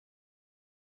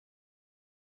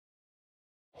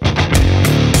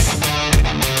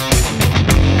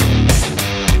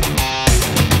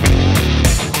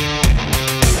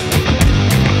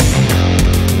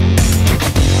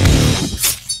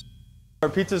Our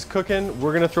pizza's cooking.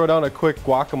 We're gonna throw down a quick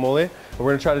guacamole, and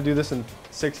we're gonna try to do this in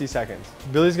 60 seconds.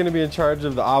 Billy's gonna be in charge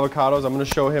of the avocados. I'm gonna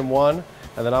show him one,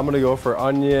 and then I'm gonna go for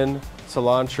onion,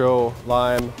 cilantro,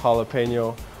 lime,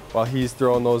 jalapeno, while he's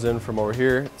throwing those in from over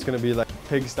here. It's gonna be like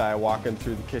pigsty walking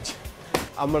through the kitchen.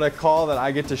 I'm gonna call that I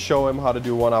get to show him how to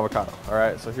do one avocado. All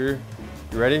right, so here,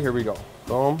 you ready? Here we go.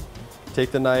 Boom,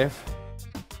 take the knife.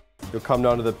 You'll come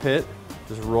down to the pit,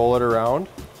 just roll it around,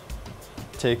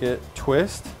 take it,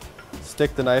 twist,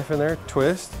 stick the knife in there,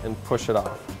 twist, and push it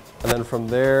off. And then from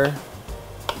there,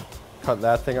 cut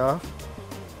that thing off,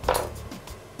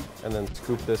 and then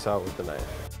scoop this out with the knife.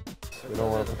 We don't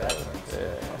want to put that in.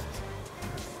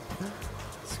 Yeah.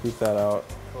 Scoop that out.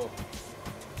 Cool.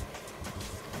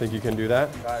 Think you can do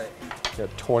that? Got it. You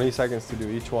have 20 seconds to do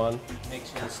each one. Make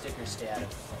sure the stickers stay out of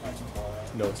it.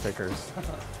 No stickers.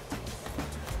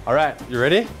 All right, you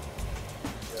ready?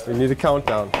 Yeah. We need a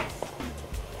countdown. All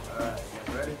right,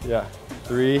 you guys ready? Yeah.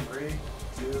 3, 3,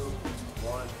 2,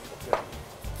 1, okay.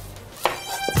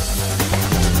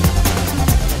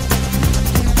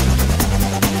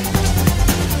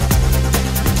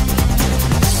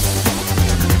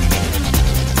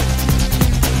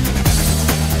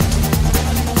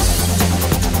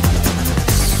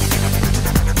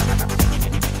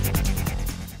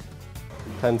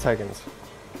 Ten seconds.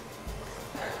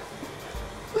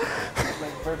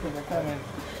 Like burping or coming.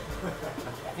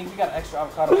 I think we got extra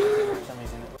avocado for some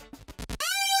reason.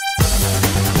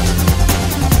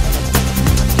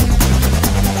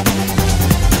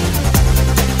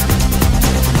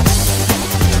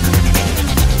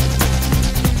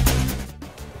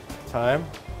 Time?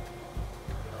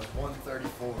 That was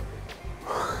 1:34.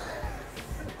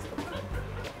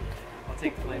 I'll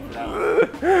take the blame for that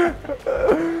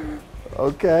one.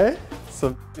 Okay.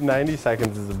 So 90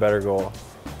 seconds is a better goal.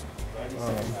 90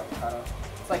 seconds avocado.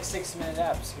 It's like 6-minute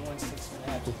apps. Who wants 6-minute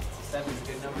apps? 7's a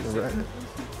good number. Right.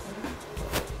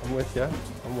 I'm with you.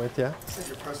 I'm with you. You said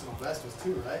your personal best was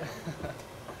 2, right?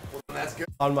 Well, that's good.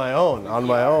 On my own. On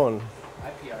my own.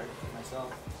 I PR'd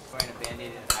myself. Wearing a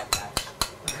Band-Aid and an eye patch.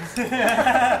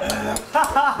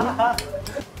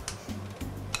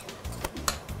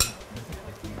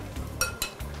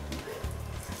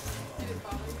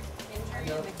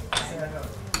 I know.